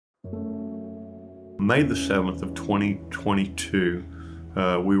May the 7th of 2022,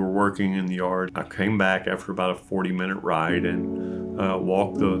 we were working in the yard. I came back after about a 40-minute ride and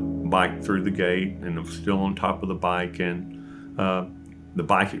walked the bike through the gate, and I'm still on top of the bike, and the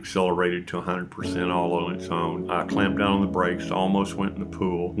bike accelerated to 100% all on its own. I clamped down on the brakes, almost went in the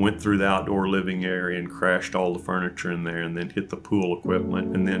pool, went through the outdoor living area and crashed all the furniture in there, and then hit the pool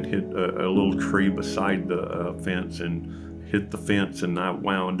equipment, and then hit a little tree beside the fence and hit the fence, and I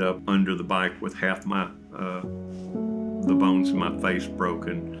wound up under the bike with half my the bones in my face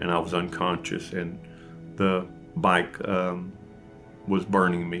broken, and I was unconscious, and the bike was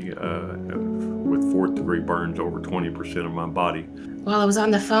burning me with 4th-degree burns over 20% of my body. While I was on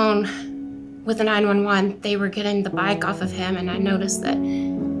the phone with the 911, they were getting the bike off of him, and I noticed that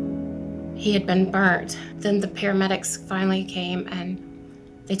he had been burnt. Then the paramedics finally came, and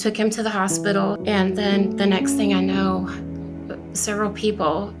they took him to the hospital, and then the next thing I know, several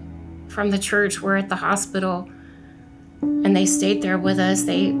people from the church were at the hospital, and they stayed there with us.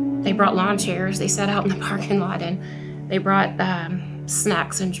 They brought lawn chairs. They sat out in the parking lot, and they brought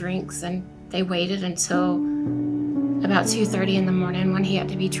snacks and drinks, and they waited until about 2:30 in the morning when he had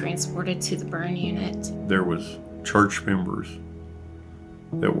to be transported to the burn unit. There was church members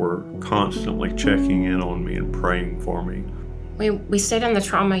that were constantly checking in on me and praying for me. We stayed in the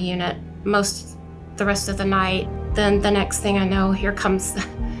trauma unit the rest of the night. Then the next thing I know, here comes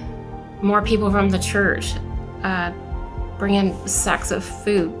more people from the church bringing sacks of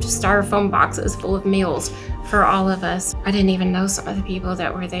food, styrofoam boxes full of meals for all of us. I didn't even know some of the people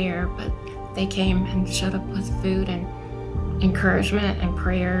that were there, but they came and showed up with food and encouragement and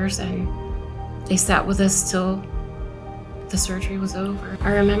prayers, and they sat with us till the surgery was over.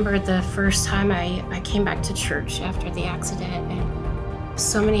 I remember the first time I came back to church after the accident, and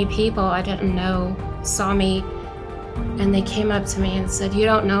so many people I didn't know saw me, and they came up to me and said, "You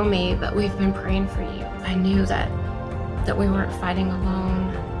don't know me, but we've been praying for you." I knew that we weren't fighting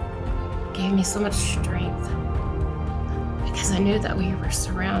alone. It gave me so much strength because I knew that we were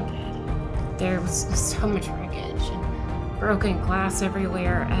surrounded. There was so much wreckage and broken glass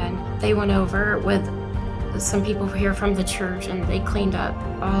everywhere, and they went over with some people here from the church, and they cleaned up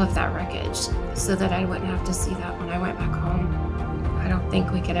all of that wreckage so that I wouldn't have to see that when I went back home. I don't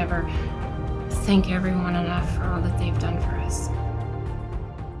think we could ever thank everyone enough for all that they've done for us.